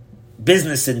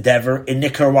business endeavor in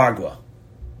Nicaragua.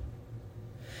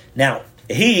 Now,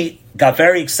 he got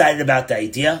very excited about the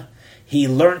idea. He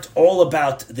learned all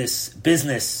about this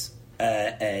business,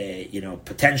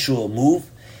 potential move,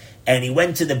 and he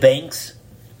went to the banks,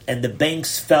 and the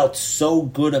banks felt so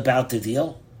good about the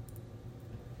deal.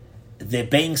 The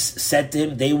banks said to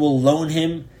him they will loan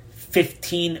him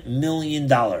 $15 million.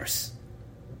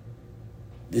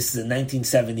 This is in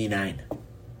 1979.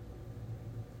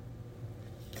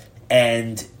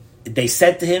 And they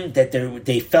said to him that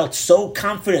they felt so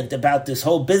confident about this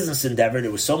whole business endeavor. There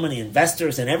were so many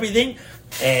investors and everything,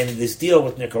 and this deal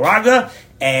with Nicaragua,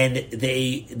 and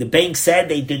the bank said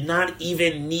they did not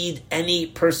even need any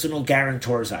personal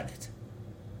guarantors on it.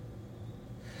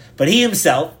 But he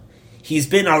himself, he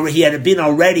had been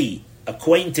already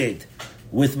acquainted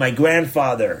with my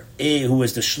grandfather, who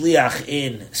was the shliach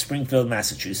in Springfield,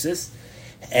 Massachusetts,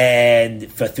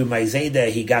 and through my Zayda,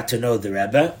 he got to know the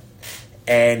Rebbe.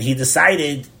 And he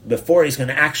decided, before he's going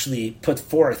to actually put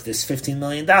forth this $15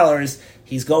 million,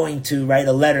 he's going to write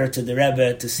a letter to the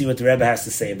Rebbe to see what the Rebbe has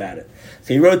to say about it.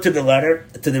 So he wrote the letter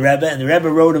to the Rebbe, and the Rebbe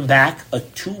wrote him back a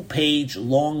 2-page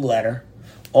long letter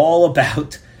all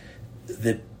about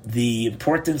the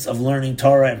importance of learning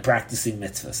Torah and practicing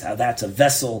mitzvahs, how that's a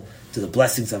vessel to the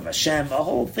blessings of Hashem, a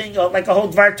whole thing, like a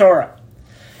whole Dvar Torah.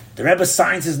 The Rebbe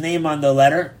signs his name on the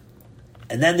letter,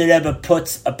 and then the Rebbe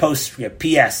puts a postscript,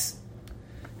 P.S.,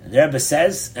 and the Rebbe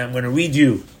says, and I'm going to read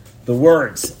you the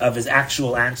words of his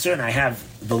actual answer, and I have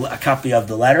a copy of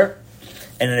the letter.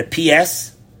 And in a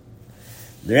P.S.,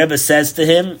 the Rebbe says to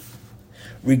him,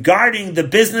 regarding the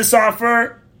business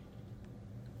offer,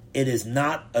 it is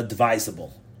not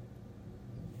advisable.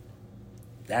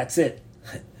 That's it.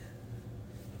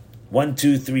 1,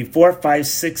 2, 3, 4, 5,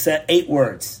 6, 8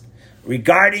 words.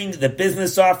 Regarding the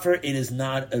business offer, it is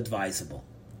not advisable.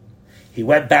 He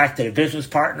went back to the business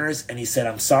partners and he said,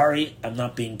 I'm sorry, I'm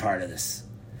not being part of this.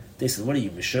 They said, what are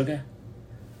you, Meshuggah?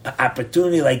 An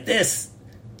opportunity like this,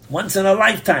 once in a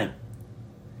lifetime.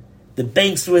 The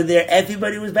banks were there,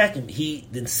 everybody was backing him. He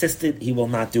insisted he will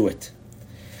not do it.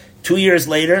 2 years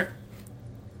later,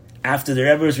 after the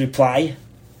Rebbe's reply,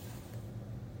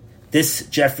 this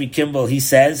Jeffrey Kimball, he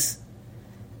says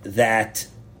that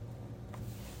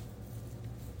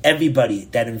everybody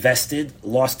that invested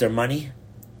lost their money.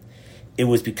 It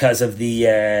was because of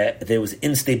there was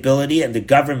instability, and the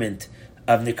government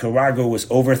of Nicaragua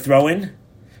was overthrown,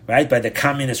 right, by the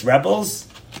communist rebels,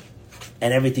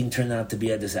 and everything turned out to be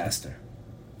a disaster.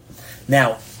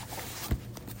 Now,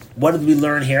 what did we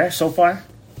learn here so far?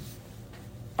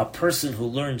 A person who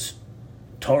learns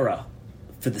Torah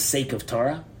for the sake of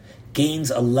Torah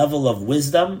gains a level of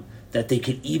wisdom that they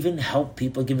could even help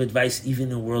people give advice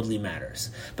even in worldly matters.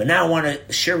 But now I want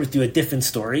to share with you a different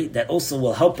story that also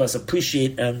will help us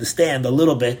appreciate and understand a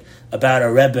little bit about a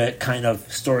Rebbe kind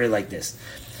of story like this.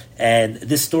 And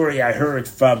this story I heard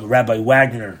from Rabbi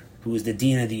Wagner, who was the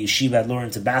dean of the yeshiva at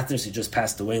Lawrence of Bathurst, who just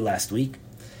passed away last week.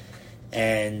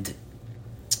 And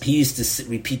he used to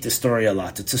repeat the story a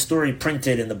lot. It's a story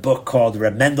printed in the book called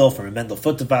Reb Mendel, from Reb Mendel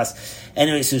Futterfass.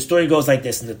 Anyway, so the story goes like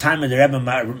this. In the time of the Rebbe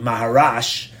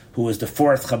Maharash, who was the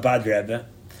 4th Chabad Rebbe,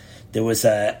 there was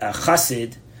a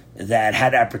chassid that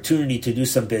had opportunity to do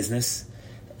some business,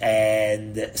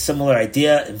 and similar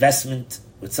idea, investment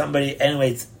with somebody.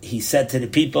 Anyways, he said to the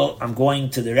people, I'm going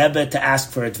to the Rebbe to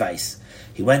ask for advice.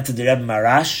 He went to the Rebbe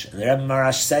Maharash, and the Rebbe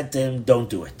Maharash said to him, don't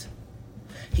do it.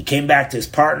 He came back to his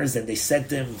partners, and they said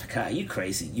to him, God, you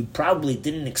crazy. You probably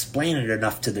didn't explain it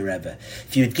enough to the Rebbe.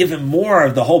 If you had given more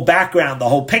of the whole background, the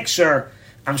whole picture,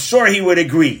 I'm sure he would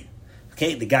agree.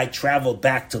 Okay, the guy traveled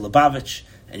back to Lubavitch,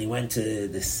 and he went to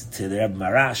the Rebbe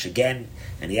Maharash again,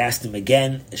 and he asked him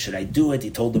again, should I do it?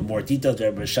 He told him more details.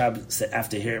 The Rebbe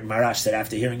Maharash said,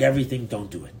 after hearing everything,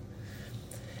 don't do it.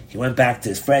 He went back to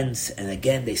his friends, and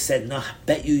again they said, no, I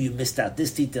bet you missed out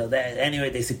this detail, that. Anyway,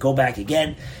 they said, go back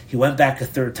again. He went back a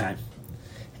third time.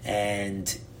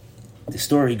 And the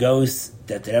story goes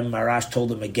that the Rebbe Maharash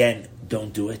told him again,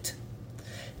 don't do it.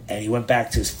 And he went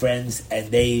back to his friends,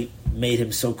 and they made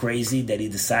him so crazy that he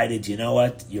decided, you know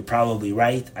what, you're probably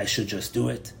right, I should just do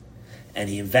it. And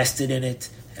he invested in it,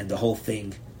 and the whole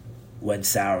thing went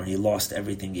sour, and he lost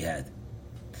everything he had.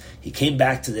 He came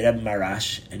back to the Rebbe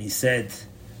Maharash, and he said,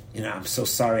 I'm so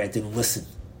sorry I didn't listen.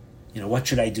 What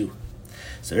should I do?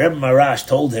 So Rebbe Maharash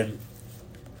told him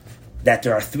that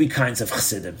there are 3 kinds of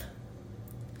chassidim.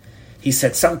 He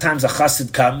said, sometimes a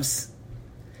chassid comes,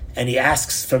 and he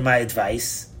asks for my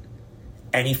advice,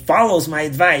 and he follows my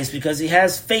advice because he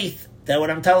has faith that what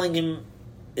I'm telling him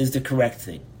is the correct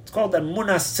thing. It's called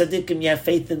Amunas Tzadikim. You have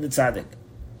faith in the tzaddik.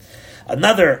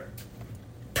 Another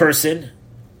person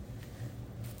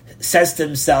says to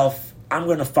himself, I'm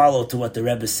going to follow to what the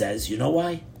Rebbe says. You know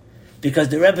why? Because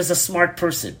the Rebbe is a smart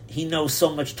person. He knows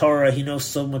so much Torah. He knows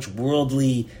so much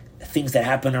worldly things that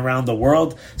happen around the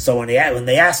world. So when they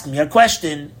ask me a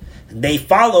question, they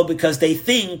follow because they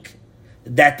think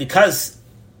that because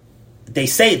they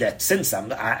say that since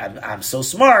I'm so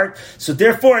smart, so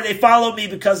therefore they follow me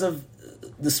because of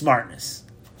the smartness.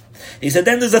 He said,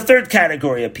 then there's a third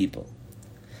category of people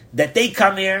that they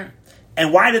come here,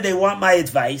 and why do they want my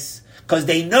advice? Because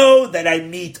they know that I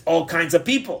meet all kinds of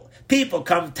people. People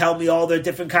come tell me all their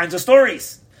different kinds of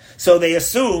stories. So they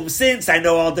assume, since I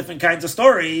know all different kinds of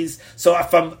stories, so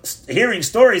if I'm hearing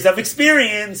stories of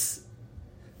experience,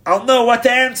 I'll know what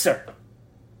to answer.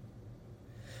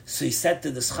 So he said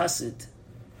to this chassid,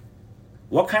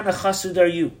 what kind of chassid are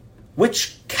you?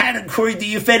 Which category do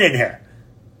you fit in here?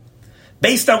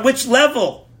 Based on which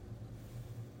level?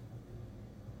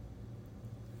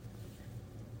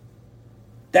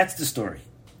 That's the story.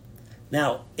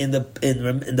 Now, in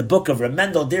the book of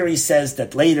Remendel, there he says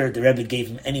that later the Rebbe gave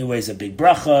him anyways a big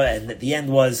bracha, and at the end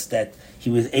was that he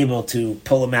was able to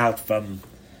pull him out from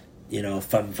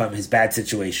his bad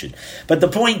situation. But the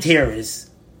point here is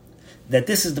that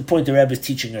this is the point the Rebbe is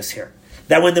teaching us here.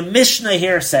 That when the Mishnah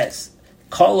here says,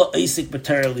 Kol ha'osek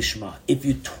b'Torah lishma, if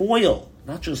you toil,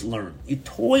 not just learn, you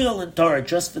toil in Torah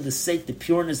just for the sake, the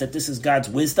pureness that this is God's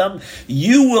wisdom,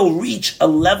 you will reach a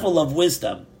level of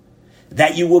wisdom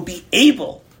that you will be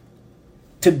able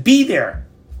to be there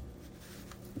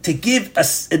to give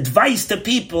advice to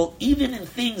people, even in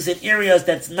things, in areas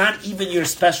that's not even your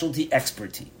specialty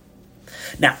expertise.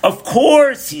 Now, of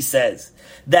course, he says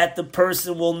that the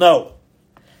person will know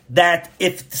that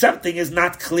if something is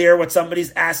not clear what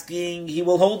somebody's asking, he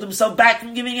will hold himself back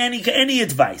from giving any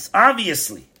advice,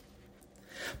 obviously.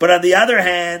 But on the other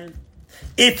hand,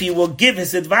 if he will give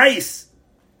his advice,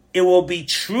 it will be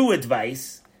true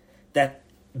advice that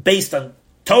based on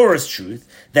Torah's truth,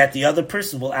 that the other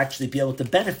person will actually be able to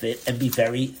benefit and be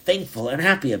very thankful and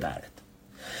happy about it.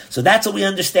 So that's what we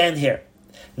understand here.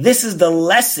 This is the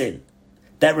lesson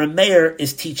that Rameir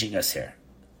is teaching us here.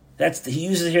 He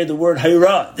uses here the word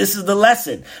hayra. This is the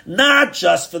lesson, not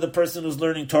just for the person who's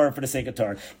learning Torah for the sake of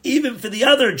Torah, even for the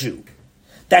other Jew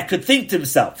that could think to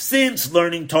himself, since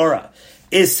learning Torah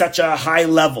is such a high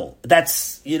level,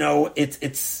 that's,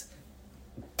 it's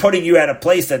putting you at a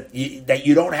place that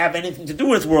you don't have anything to do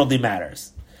with worldly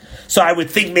matters. So I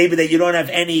would think maybe that you don't have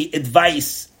any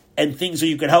advice and things where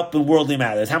you can help in worldly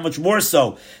matters. How much more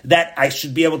so that I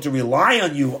should be able to rely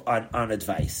on you on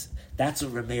advice. That's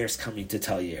what Rameir is coming to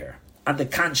tell you here. On the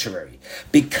contrary,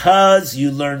 because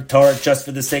you learn Torah just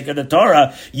for the sake of the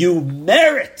Torah, you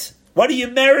merit. What do you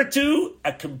merit to?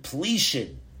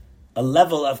 A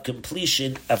level of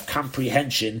completion, of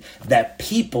comprehension, that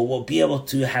people will be able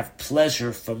to have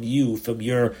pleasure from you, from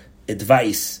your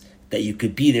advice, that you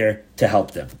could be there to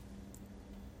help them.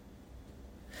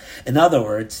 In other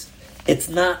words, it's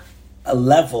not a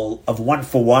level of one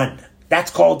for one. That's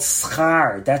called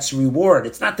schar. That's reward.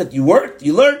 It's not that you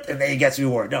learned, and then you get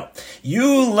reward. No.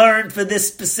 You learned for this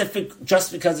specific,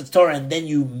 just because it's Torah, and then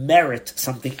you merit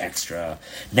something extra.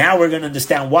 Now we're going to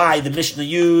understand why the Mishnah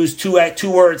used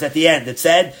two words at the end. It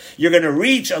said, you're going to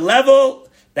reach a level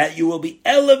that you will be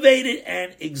elevated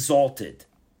and exalted.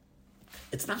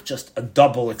 It's not just a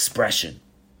double expression.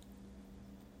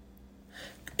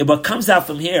 What comes out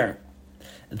from here,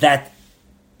 that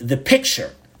the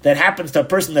picture that happens to a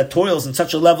person that toils in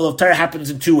such a level of Torah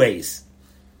happens in two ways.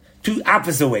 Two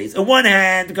opposite ways. On one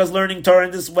hand, because learning Torah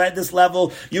in this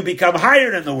level, you become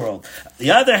higher in the world. On the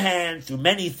other hand, through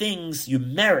many things, you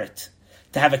merit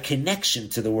to have a connection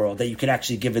to the world that you can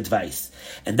actually give advice.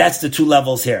 And that's the two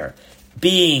levels here.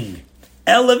 Being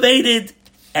elevated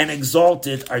and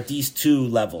exalted are these two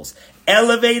levels.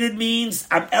 Elevated means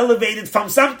I'm elevated from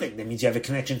something. That means you have a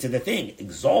connection to the thing.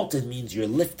 Exalted means you're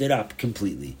lifted up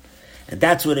completely. And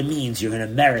that's what it means. You're going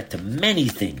to merit to many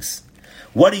things.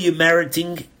 What are you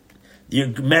meriting? You're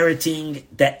meriting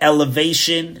the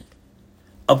elevation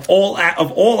of all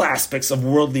aspects of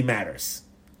worldly matters.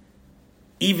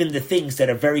 Even the things that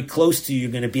are very close to you,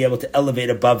 you're going to be able to elevate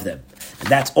above them. And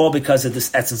that's all because of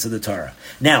this essence of the Torah.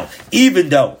 Now, even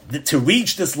though to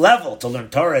reach this level, to learn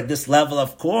Torah, this level,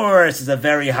 of course, is a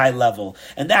very high level.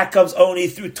 And that comes only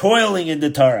through toiling in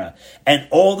the Torah. And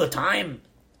all the time,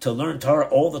 to learn Torah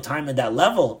all the time at that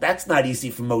level, that's not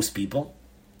easy for most people.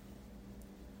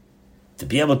 To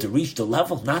be able to reach the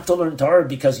level, not to learn Torah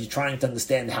because you're trying to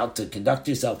understand how to conduct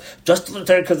yourself, just to learn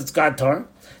Torah because it's God Torah.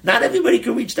 Not everybody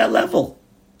can reach that level.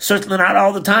 Certainly not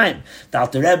all the time. The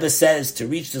Alter Rebbe says to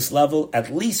reach this level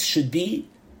at least should be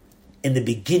in the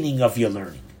beginning of your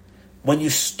learning. When you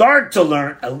start to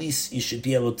learn, at least you should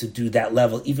be able to do that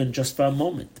level, even just for a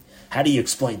moment. How do you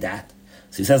explain that?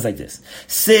 So he says like this: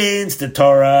 since the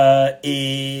Torah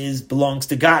belongs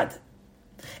to God,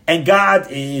 and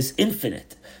God is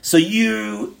infinite, so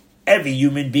every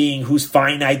human being who's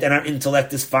finite and our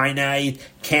intellect is finite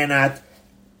cannot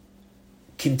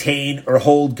contain or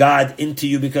hold God into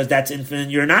you because that's infinite.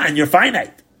 You're not, and you're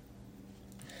finite.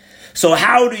 So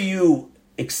how do you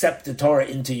accept the Torah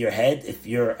into your head if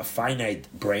you're a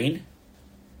finite brain?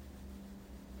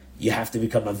 You have to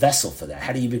become a vessel for that.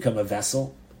 How do you become a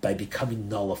vessel? By becoming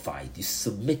nullified. You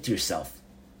submit yourself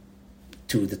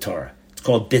to the Torah. It's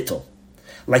called bittul.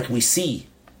 Like we see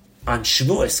on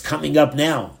Shavuos coming up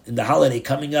now, in the holiday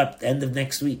coming up, the end of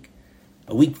next week,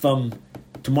 a week from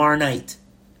tomorrow night.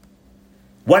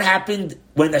 What happened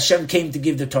when Hashem came to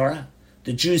give the Torah?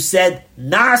 The Jews said,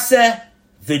 Naseh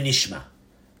v'nishma.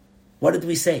 What did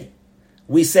we say?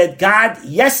 We said, God,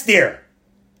 yes dear,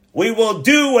 we will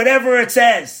do whatever it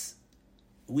says.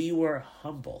 We were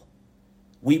humble.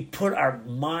 We put our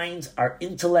minds, our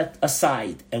intellect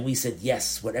aside, and we said,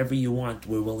 yes, whatever you want,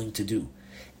 we're willing to do.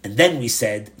 And then we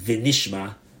said,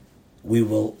 V'nishma, we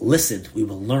will listen, we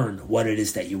will learn what it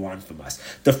is that you want from us.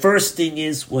 The first thing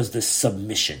was the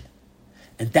submission.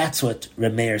 And that's what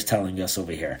Rameir is telling us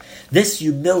over here. This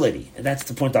humility, and that's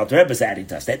the point that the Rebbe is adding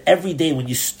to us, that every day when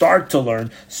you start to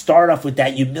learn, start off with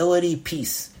that humility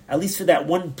piece, at least for that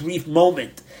one brief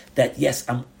moment, that yes,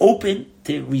 I'm open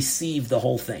to receive the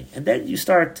whole thing. And then you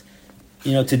start,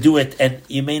 to do it, and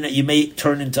you may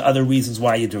turn into other reasons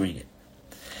why you're doing it.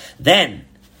 Then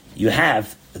you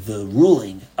have the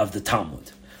ruling of the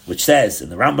Talmud, which says,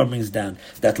 and the Rambam brings down,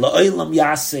 that la'olam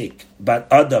yasik bat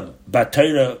adam bat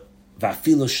Torah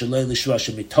va'afilo shaloi lishma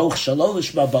shemitoch shaloi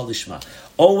lishma bal lishma.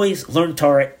 Always learn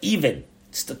Torah, even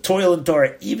it's the toil in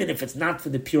Torah, even if it's not for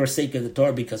the pure sake of the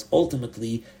Torah, because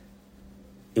ultimately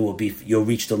you'll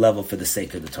reach the level for the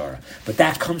sake of the Torah. But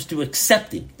that comes through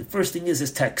accepting. The first thing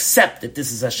is to accept that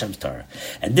this is Hashem's Torah.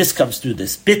 And this comes through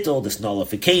this bittul, this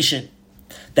nullification,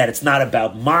 that it's not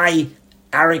about my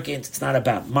arrogance, it's not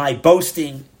about my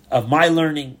boasting of my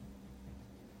learning.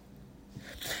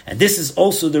 And this is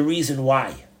also the reason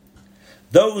why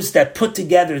those that put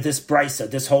together this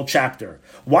brisa, this whole chapter,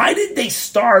 why did they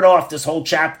start off this whole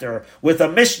chapter with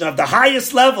a mission of the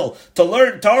highest level to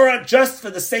learn Torah just for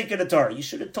the sake of the Torah? You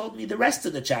should have told me the rest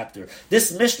of the chapter.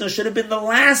 This Mishnah should have been the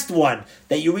last one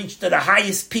that you reached to the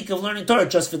highest peak of learning Torah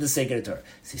just for the sake of the Torah.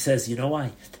 So he says, you know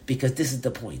why? Because this is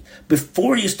the point.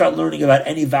 Before you start learning about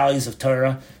any values of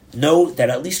Torah, know that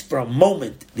at least for a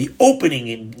moment, the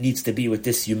opening needs to be with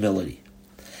this humility.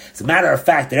 As a matter of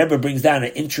fact, the Rebbe brings down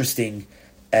an interesting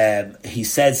he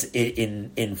says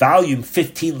in volume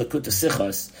 15, Likutei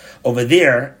Sichos, over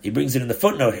there, he brings it in the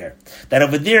footnote here, that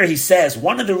over there he says,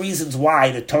 one of the reasons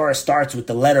why the Torah starts with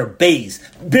the letter Beis,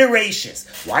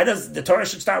 Bereshis. Why does the Torah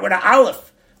should start with an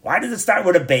Aleph? Why does it start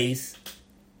with a Beis?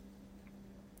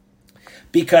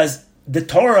 Because the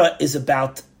Torah is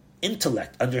about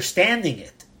intellect, understanding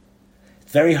it.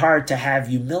 It's very hard to have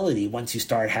humility once you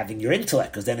start having your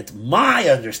intellect, because then it's my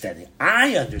understanding.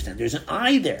 I understand. There's an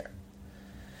I there.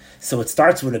 So it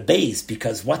starts with a base,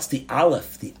 because what's the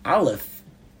Aleph? The Aleph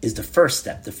is the first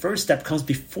step. The first step comes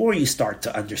before you start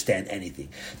to understand anything.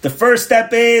 The first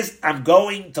step is, I'm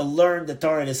going to learn the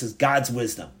Torah. This is God's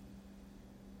wisdom.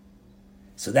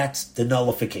 So that's the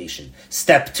nullification.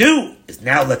 Step 2 is,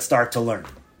 now let's start to learn.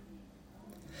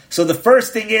 So the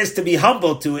first thing is to be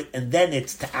humble to it, and then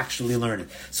it's to actually learn it.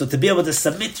 So to be able to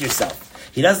submit yourself.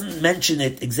 He doesn't mention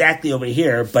it exactly over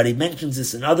here, but he mentions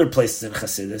this in other places in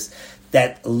Chassidus,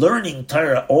 that learning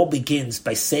Torah all begins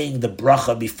by saying the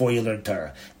bracha before you learn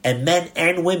Torah. And men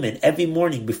and women, every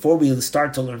morning before we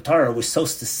start to learn Torah, we're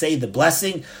supposed to say the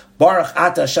blessing, Baruch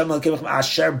Ata Hashem Elokeinu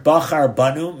Asher Bachar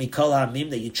Banu Mikol Ha'amim,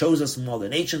 that you chose us from all the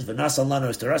nations, V'nasa Lanu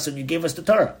Es Torah, and you gave us the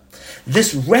Torah.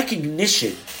 This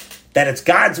recognition that it's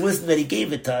God's wisdom that He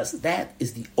gave it to us, that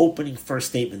is the opening first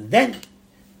statement. Then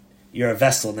you're a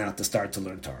vessel now to start to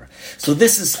learn Torah. So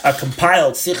this is a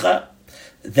compiled Sikha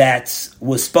that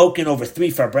was spoken over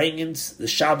 3 Farbrengens, the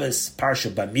Shabbos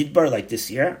Parsha Bamidbar, like this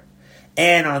year,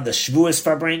 and on the Shavuos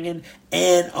Farbrengen,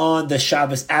 and on the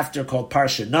Shabbos after called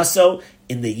Parsha Naso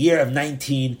in the year of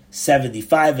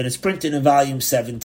 1975, and it's printed in volume 17.